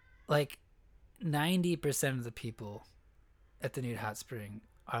like 90% of the people at the nude hot spring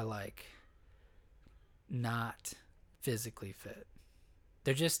are like not physically fit.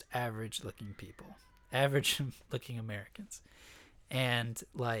 They're just average looking people, average looking Americans. And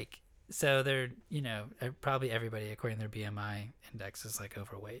like, so they're, probably everybody according to their BMI index is like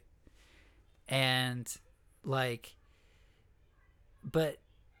overweight. And like, but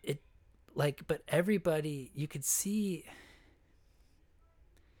everybody, you could see,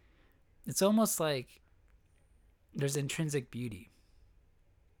 it's almost like there's intrinsic beauty,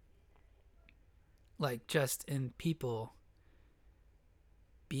 like just in people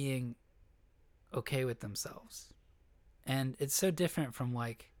being okay with themselves. And it's so different from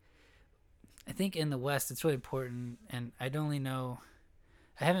like, I think in the West it's really important, and I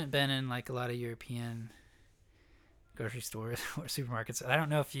haven't been in like a lot of European grocery stores or supermarkets. I don't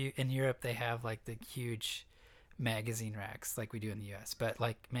know if in Europe they have like the huge magazine racks like we do in the US, but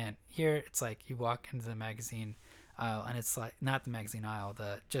like, man, here it's like you walk into the magazine aisle, and it's like not the magazine aisle,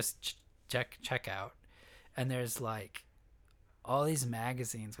 the just checkout, and there's like all these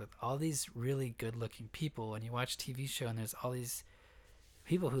magazines with all these really good looking people, and you watch TV show and there's all these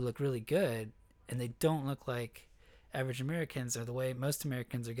people who look really good, and they don't look like average Americans or the way most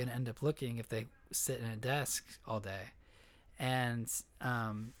Americans are going to end up looking if they sit in a desk all day. And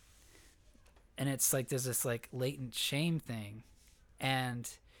it's like there's this like latent shame thing, and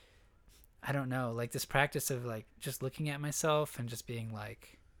I don't know, like this practice of like just looking at myself and just being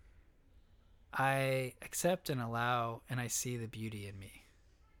like, I accept and allow, and I see the beauty in me.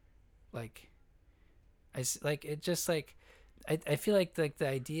 Like it just like I feel like the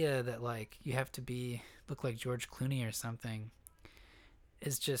idea that like you have to look like George Clooney or something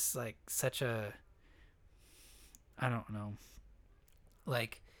is just like such a, I don't know,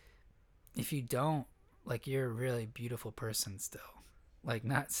 like if you don't, like you're a really beautiful person still, like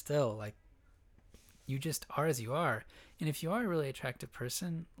not still, like you just are as you are. And if you are a really attractive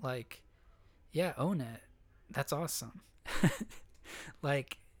person, like, yeah, own it. That's awesome.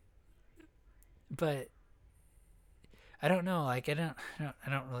 Like, but I don't know, like I don't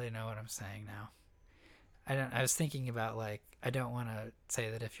really know what I'm saying now. I was thinking about like, I don't want to say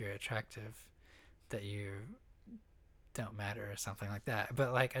that if you're attractive that you don't matter or something like that,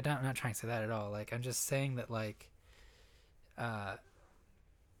 but like I'm not trying to say that at all. Like I'm just saying that like like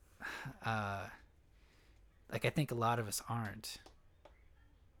I think a lot of us aren't,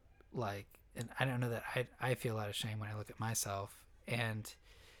 like, and I don't know that I feel a lot of shame when I look at myself, and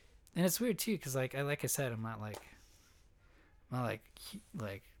it's weird too, because like I said, I'm well,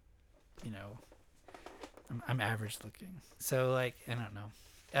 like you know, I'm average looking. So like I don't know.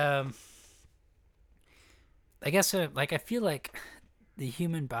 I guess like I feel like the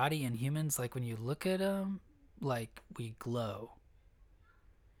human body and humans, like when you look at them, like we glow.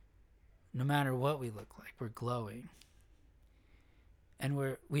 No matter what we look like, we're glowing, and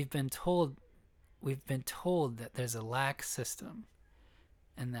we've been told that there's a lack system,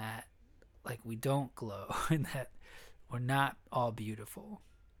 and that like we don't glow, and that we're not all beautiful,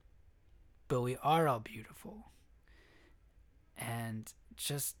 but we are all beautiful, and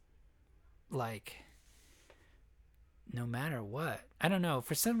just like no matter what, I don't know,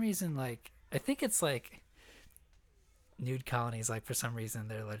 for some reason, like I think it's like nude colonies, like for some reason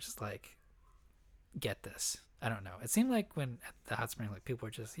they're just like get this. I don't know. It seemed like when at the hot spring, like people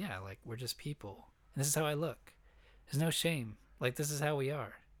were just, yeah, like we're just people. And this is how I look. There's no shame. Like this is how we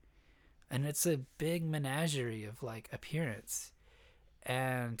are. And it's a big menagerie of like appearance.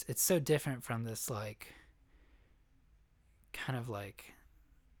 And it's so different from this like kind of like,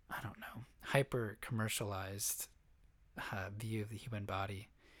 I don't know, hyper commercialized view of the human body.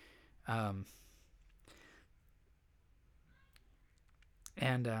 Um,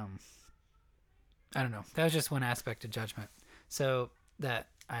 and I don't know. That was just one aspect of judgment. So that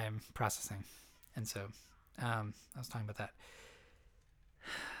I'm processing. And so I was talking about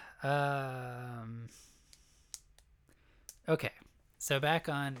that. Okay. So back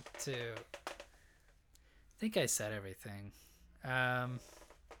on to. I think I said everything.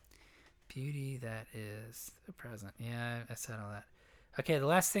 Beauty that is the present. Yeah, I said all that. Okay, the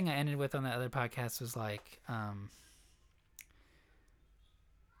last thing I ended with on that other podcast was like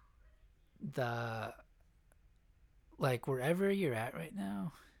the like wherever you're at right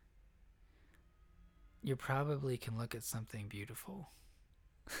now, you probably can look at something beautiful.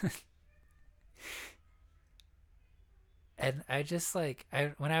 And I just like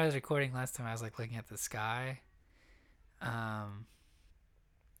I when I was recording last time I was like looking at the sky. Um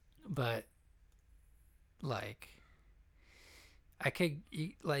but like I could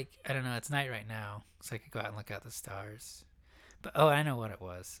like I don't know, it's night right now, so I could go out and look at the stars. But oh, I know what it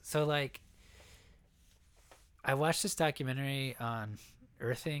was. So like I watched this documentary on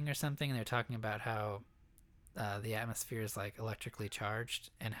earthing or something, and they're talking about how the atmosphere is like electrically charged,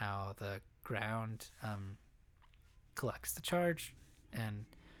 and how the ground collects the charge, and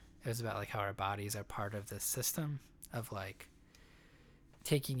it was about like how our bodies are part of this system of like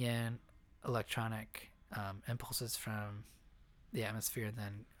taking in electronic impulses from the atmosphere and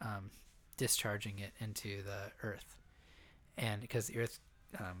then discharging it into the earth, and because the earth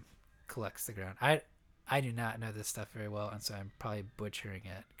collects the ground. I do not know this stuff very well, and so I'm probably butchering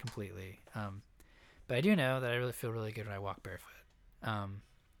it completely. But I do know that I really feel really good when I walk barefoot. Um,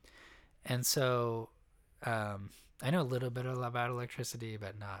 and so I know a little bit about electricity,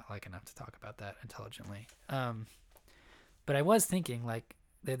 but not like enough to talk about that intelligently. But I was thinking like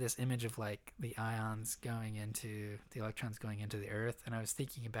they had this image of like the ions going into the electrons going into the earth, and I was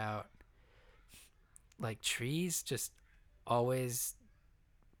thinking about like trees just always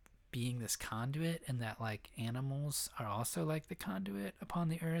being this conduit, and that like animals are also like the conduit upon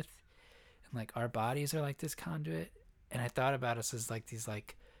the earth, and like our bodies are like this conduit. And I thought about us as like these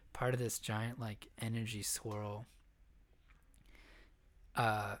like part of this giant like energy swirl,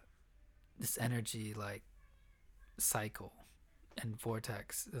 this energy like cycle and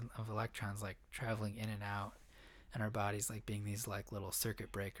vortex of electrons like traveling in and out, and our bodies like being these like little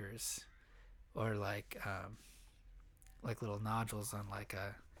circuit breakers, or like little nodules on like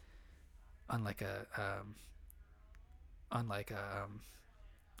a on like a on like a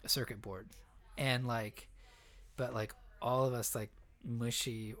circuit board. And like but like all of us like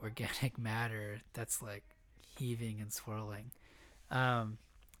mushy organic matter that's like heaving and swirling. And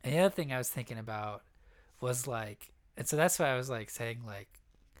the other thing I was thinking about was like, and so that's why I was like saying like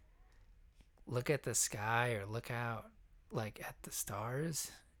look at the sky or look out like at the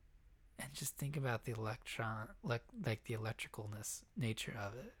stars, and just think about the electron like the electricalness nature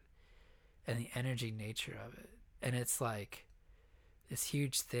of it and the energy nature of it. And it's like this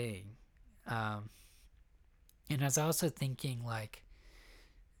huge thing. And I was also thinking like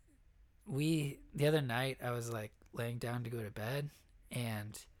the other night I was like laying down to go to bed,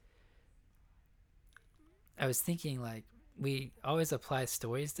 and I was thinking like we always apply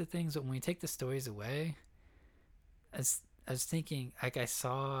stories to things, but when we take the stories away, I was thinking like I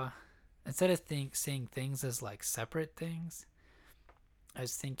saw, instead of seeing things as like separate things, I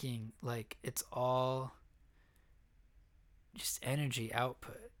was thinking like it's all just energy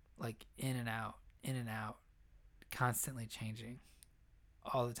output, like in and out, constantly changing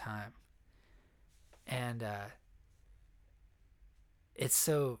all the time. And it's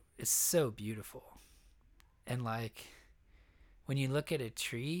so beautiful. And like when you look at a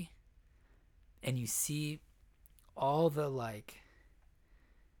tree and you see all the like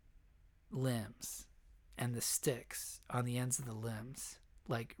limbs and the sticks on the ends of the limbs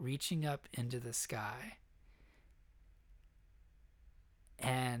like reaching up into the sky,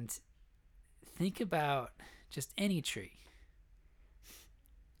 and think about just any tree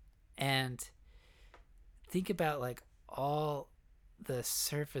and think about like all the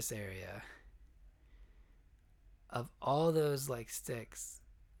surface area of all those like sticks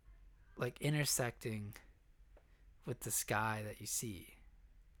like intersecting with the sky that you see,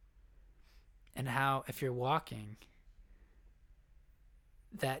 and how if you're walking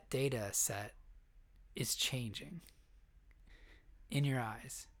that data set is changing in your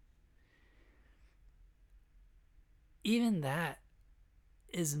eyes. Even that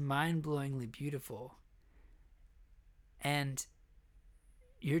is mind-blowingly beautiful, and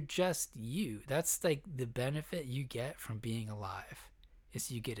you're just you. That's like the benefit you get from being alive,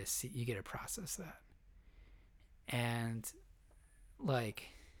 is you get to see, you get to process that. And like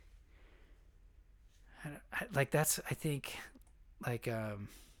like that's, I think, like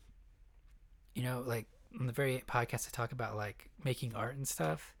like on the very podcast I talk about like making art and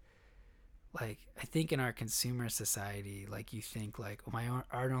stuff. Like I think in our consumer society, like you think like, oh, my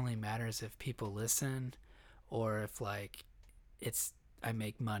art only matters if people listen, or if like it's, I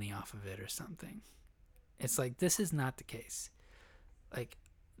make money off of it or something. It's like this is not the case. Like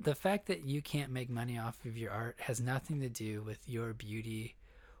the fact that you can't make money off of your art has nothing to do with your beauty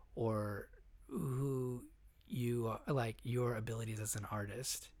or who you are, like your abilities as an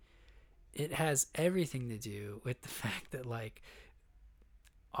artist. It has everything to do with the fact that like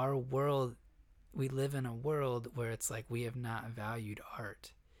our world, we live in a world where it's like we have not valued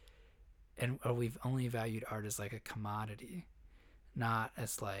art, and or we've only valued art as like a commodity, not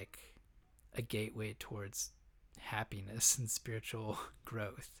as like a gateway towards happiness and spiritual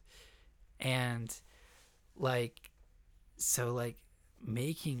growth. And like so like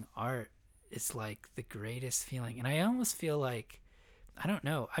making art is like the greatest feeling. And I almost feel like, I don't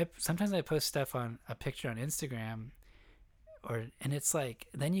know, I sometimes I post stuff on a picture on Instagram, or and it's like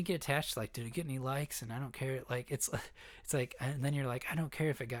then you get attached to like, did it get any likes? And I don't care. Like it's like, and then you're like, I don't care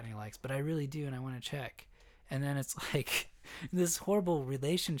if it got any likes, but I really do, and I want to check. And then it's like this horrible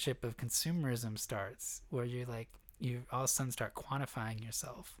relationship of consumerism starts, where you're like, you all of a sudden start quantifying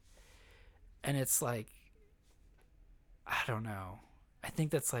yourself. And it's like, I don't know, I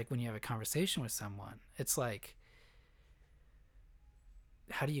think that's like when you have a conversation with someone, it's like,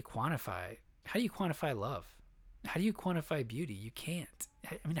 how do you quantify love? How do you quantify beauty? You can't.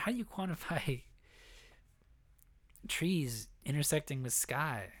 I mean, how do you quantify trees intersecting with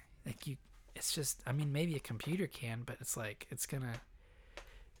sky? Like you, it's just, I mean, maybe a computer can, but it's like, it's gonna,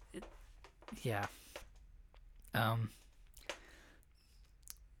 it, yeah. Um.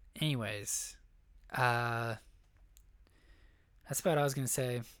 Anyways, uh, that's about all I was gonna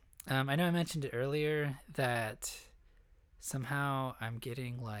say. I know I mentioned it earlier that somehow I'm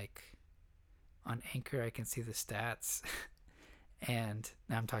getting like on Anchor I can see the stats, and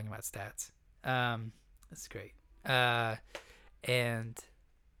now I'm talking about stats. That's great. And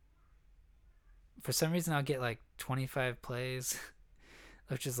for some reason I'll get like 25 plays,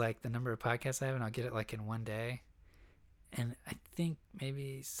 which is like the number of podcasts I have, and I'll get it like in one day. And I think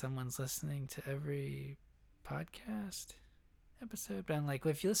maybe someone's listening to every podcast episode, but I'm like,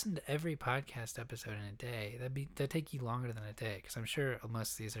 well, if you listen to every podcast episode in a day, that'd take you longer than a day, because I'm sure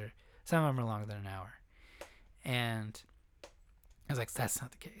most of these are, some of them are longer than an hour. And I was like, that's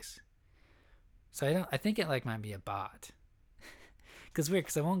not the case. So I think it like might be a bot. Cause weird,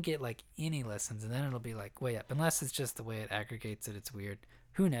 cause I won't get like any listens, and then it'll be like way up, unless it's just the way it aggregates it. It's weird.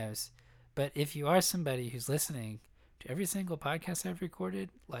 Who knows? But if you are somebody who's listening to every single podcast I've recorded,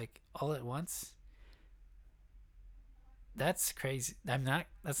 like all at once, that's crazy.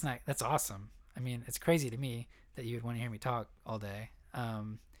 That's awesome. I mean, it's crazy to me that you would want to hear me talk all day.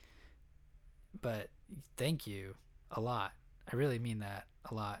 But thank you a lot. I really mean that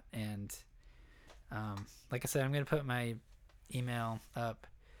a lot. And like I said, I'm going to put my email up.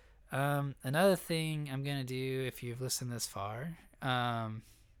 Another thing I'm going to do, if you've listened this far, how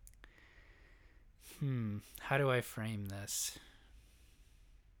do I frame this?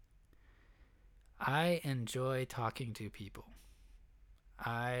 I enjoy talking to people.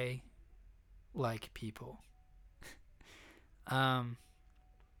 I like people. I'm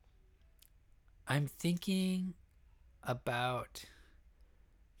thinking about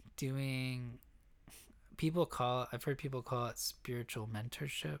doing, I've heard people call it spiritual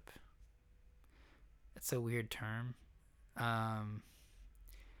mentorship. It's a weird term.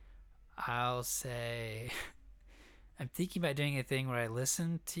 I'll say I'm thinking about doing a thing where I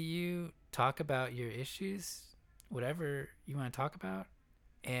listen to you talk about your issues, whatever you want to talk about,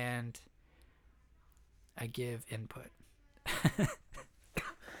 and I give input.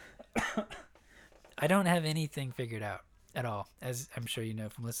 I don't have anything figured out at all, as I'm sure you know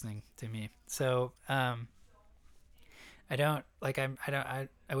from listening to me. So, I don't like I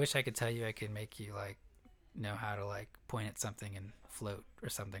wish I could tell you I could make you like know how to like point at something and float or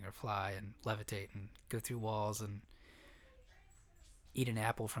something or fly and levitate and go through walls and eat an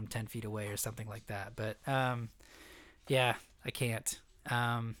apple from 10 feet away or something like that. But yeah, I can't.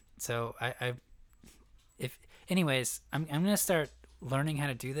 So I if anyways, I'm gonna start learning how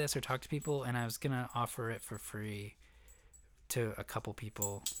to do this or talk to people, and I was gonna offer it for free to a couple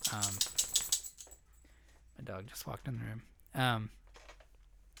people. My dog just walked in the room.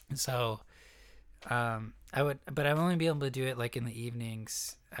 So I would, but I would only be able to do it like in the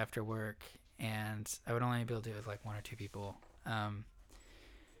evenings after work, and I would only be able to do it with like one or two people.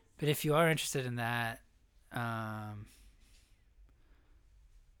 But if you are interested in that, I'm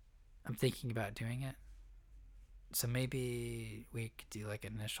thinking about doing it. So maybe we could do like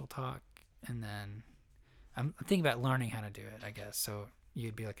an initial talk, and then I'm thinking about learning how to do it, I guess. So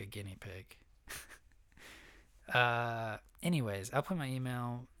you'd be like a guinea pig. Anyways, I'll put my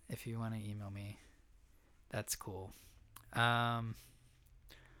email if you want to email me. That's cool. Yeah,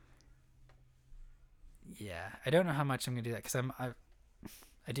 I don't know how much I'm gonna do that because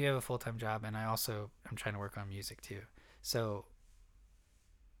I do have a full time job, and I'm trying to work on music too. So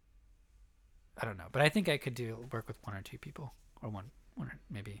I don't know, but I think I could do work with one or two people, or one or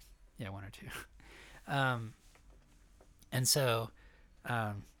maybe yeah, one or two. Um, and so,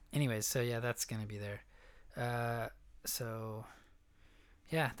 anyways, so yeah, that's gonna be there. So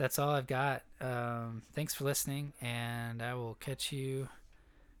yeah, that's all I've got. Thanks for listening, and I will catch you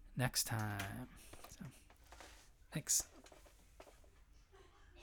next time. So, thanks.